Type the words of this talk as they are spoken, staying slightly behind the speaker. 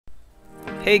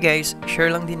Hey guys, share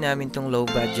lang din namin tong low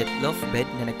budget loft bed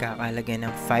na nagkakahalaga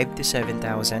ng 5 to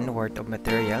 7,000 worth of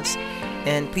materials.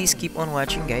 And please keep on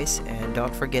watching guys, and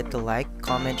don't forget to like,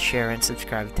 comment, share, and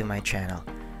subscribe to my channel.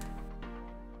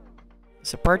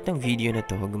 Sa part ng video na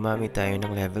to, gumamit tayo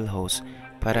ng level hose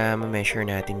para ma-measure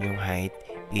natin yung height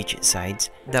each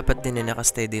sides. Dapat din na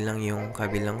naka-steady lang yung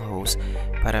kabilang hose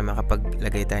para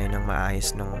makapaglagay tayo ng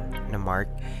maayos na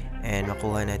mark and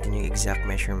makuha natin yung exact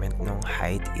measurement ng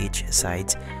height each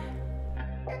sides.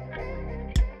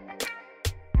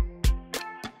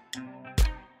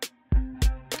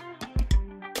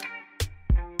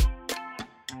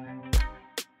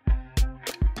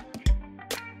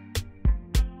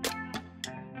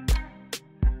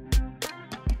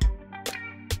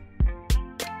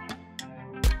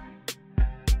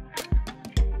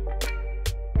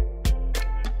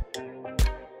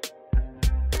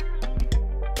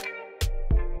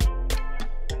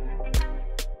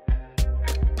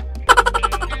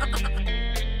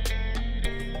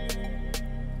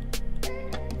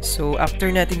 So, after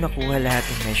natin makuha lahat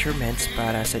ng measurements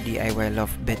para sa DIY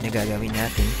loft bed na gagawin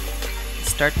natin,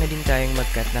 start na din tayong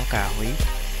mag-cut ng kahoy.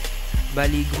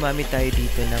 Bali, gumamit tayo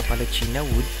dito ng palochina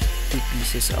wood, 2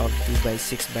 pieces of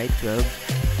 2x6x12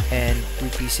 and 2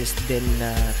 pieces din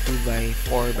na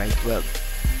 2x4x12.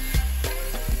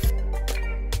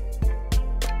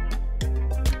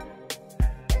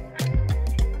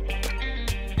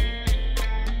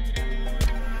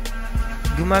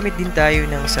 Gumamit din tayo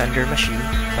ng sander machine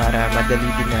para madali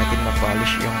din natin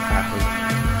ma-polish yung kahoy.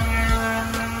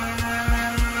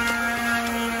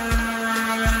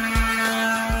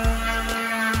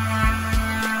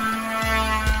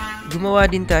 Gumawa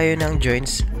din tayo ng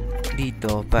joints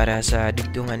dito para sa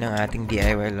dugtungan ng ating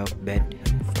DIY loft bed.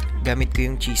 Gamit ko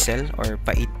yung chisel or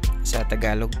pait sa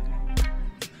Tagalog.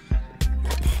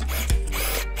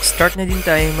 Start na din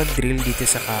tayong mag-drill dito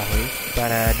sa kahoy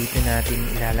para dito natin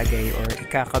ilalagay or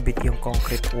ikakabit yung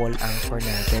concrete wall anchor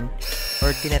natin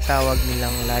or tinatawag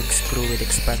nilang lag screw with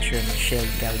expansion shell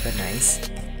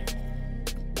galvanized.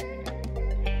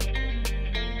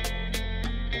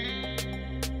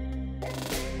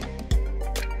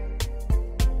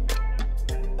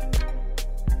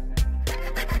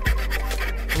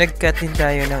 Nag-cut din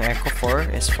tayo ng Eco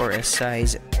 4 S4S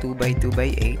size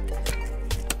 2x2x8.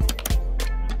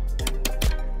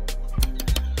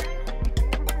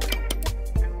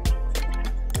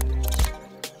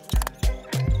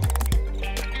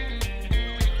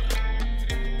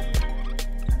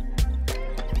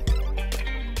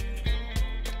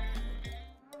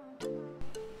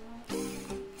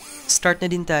 Start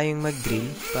na din tayong mag-drill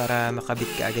para makabit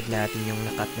kaagad natin yung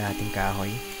nakat nating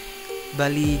kahoy.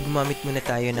 Bali, gumamit muna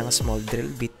tayo ng small drill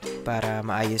bit para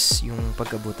maayos yung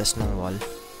pagkabutas ng wall.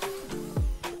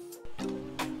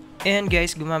 And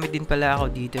guys, gumamit din pala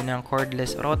ako dito ng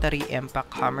cordless rotary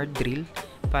impact hammer drill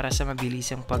para sa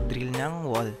mabilisang pag-drill ng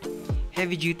wall.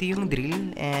 Heavy duty yung drill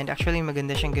and actually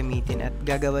maganda siyang gamitin at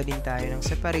gagawa din tayo ng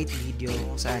separate video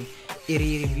kung saan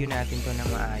i-review natin to ng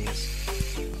maayos.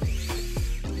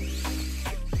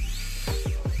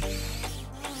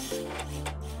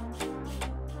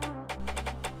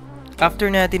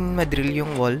 After natin madrill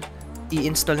yung wall,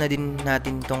 i-install na din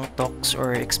natin tong TOX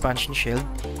or expansion shield.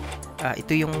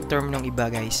 Ito yung term ng iba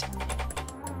guys.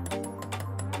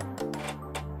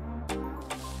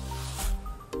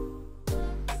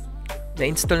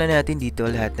 Na-install na natin dito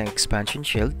lahat ng expansion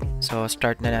shield. So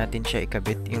start na natin siya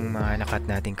ikabit yung mga nakat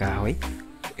nating kahoy.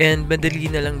 And madali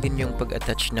na lang din yung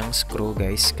pag-attach ng screw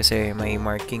guys kasi may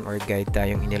marking or guide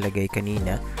tayong inilagay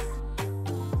kanina.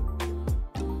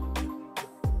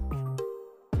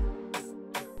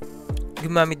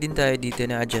 Gumamit din tayo dito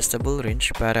na adjustable wrench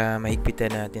para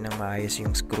mahigpitan natin ng maayos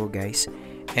yung screw guys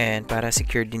and para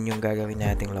secure din yung gagawin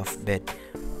nating loft bed.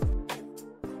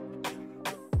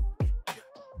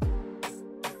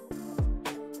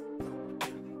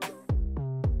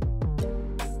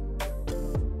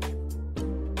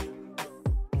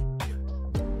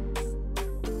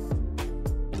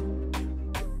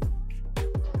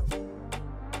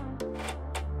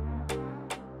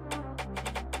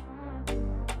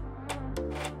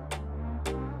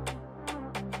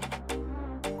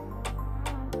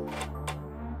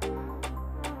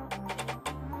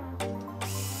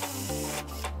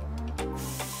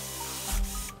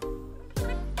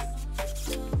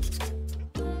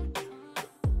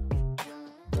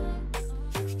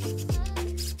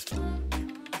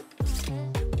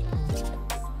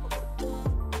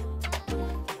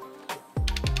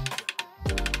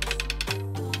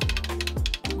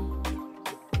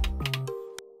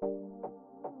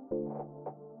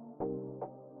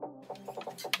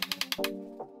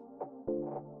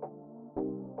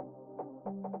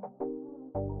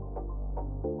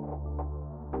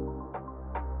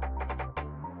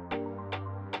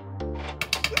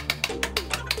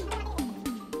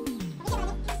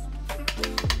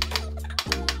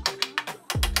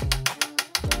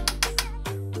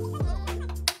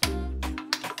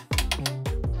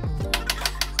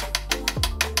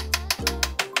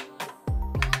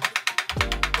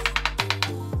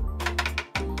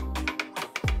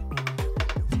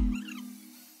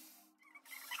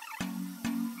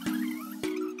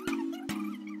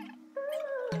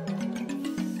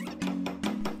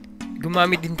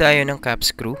 Gumamit din tayo ng cap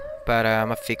screw para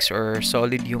ma-fix or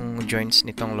solid yung joints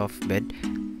nitong loft bed.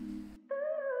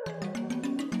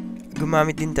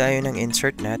 Gumamit din tayo ng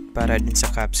insert nut para din sa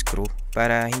cap screw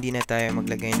para hindi na tayo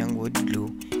maglagay ng wood glue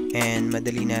and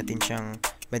madali natin siyang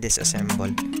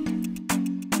ma-disassemble.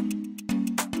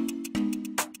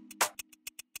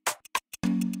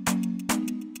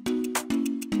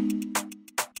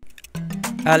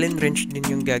 Allen wrench din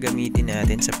yung gagamitin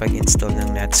natin sa pag-install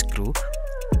ng nut screw.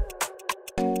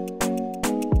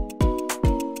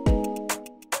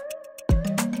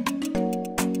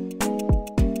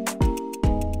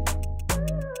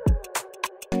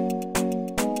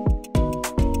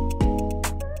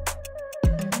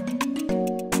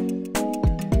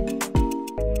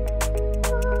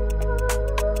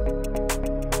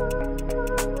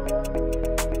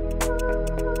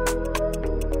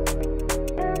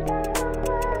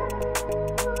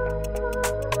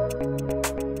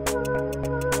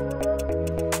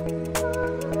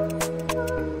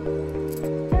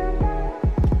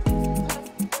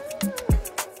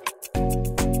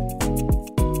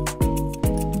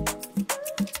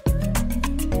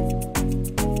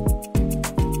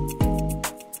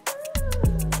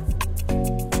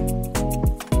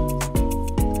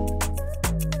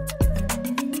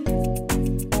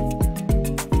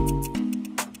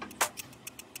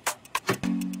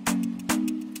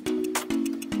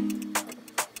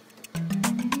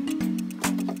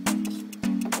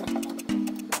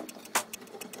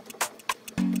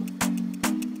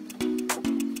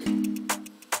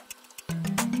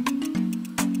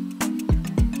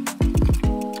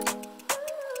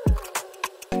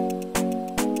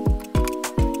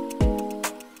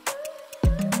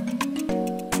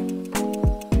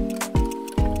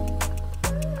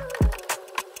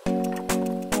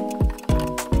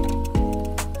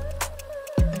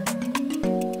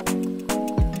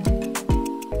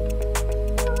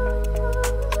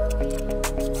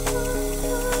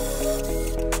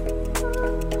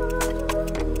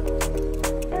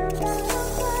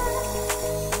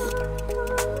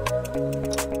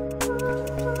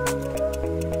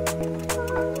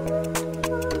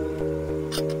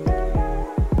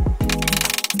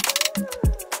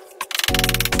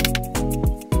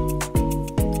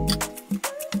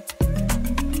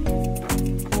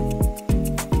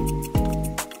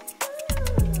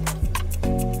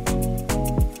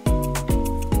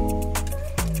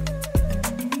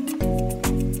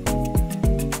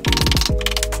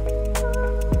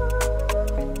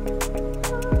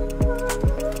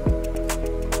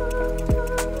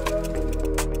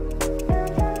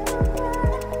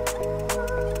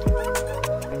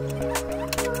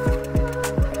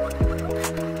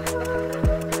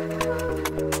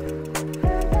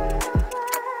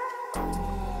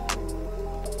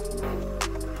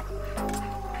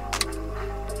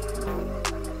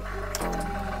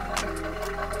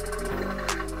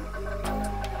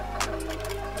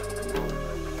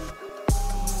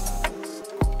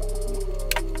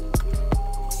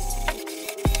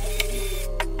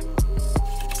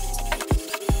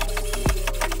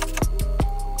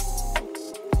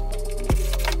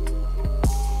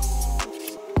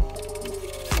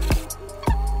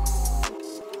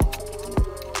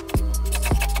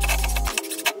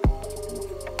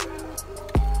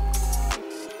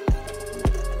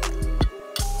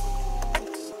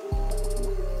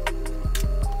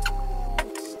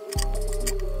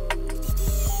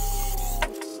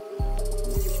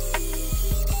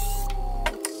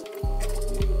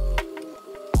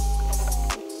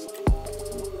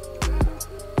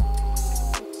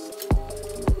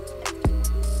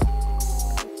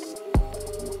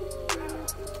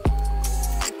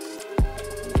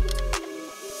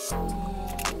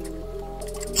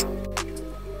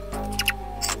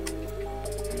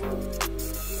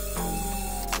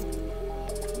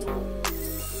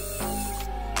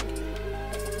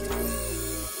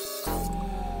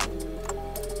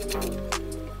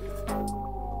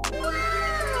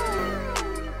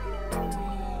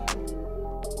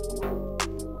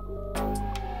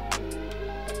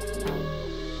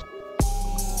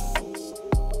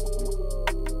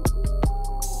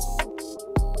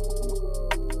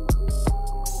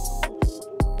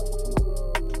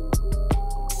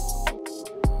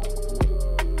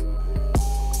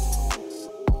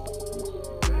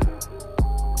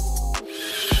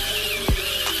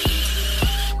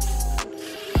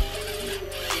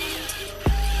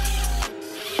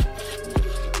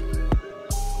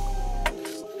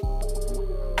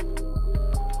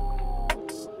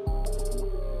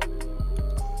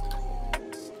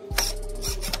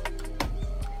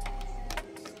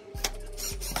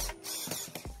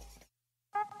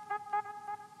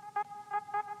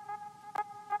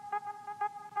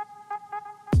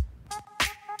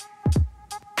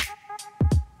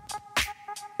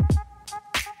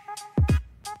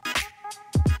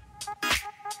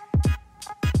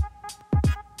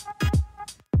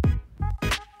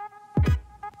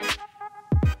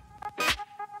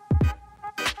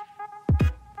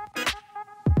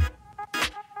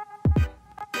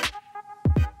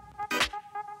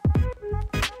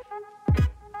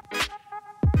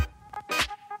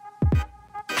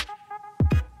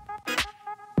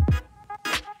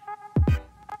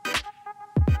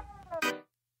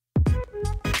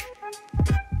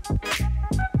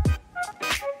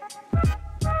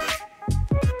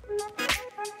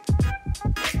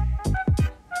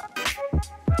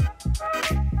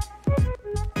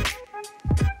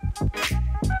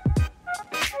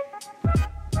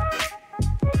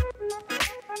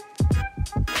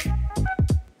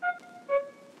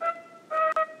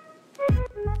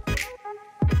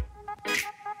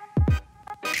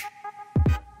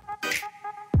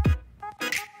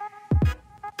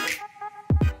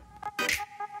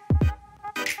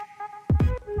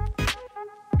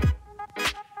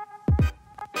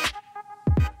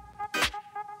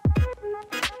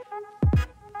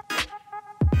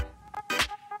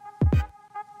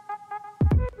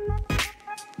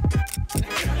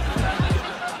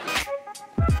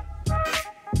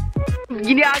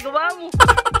 ginagawa mo?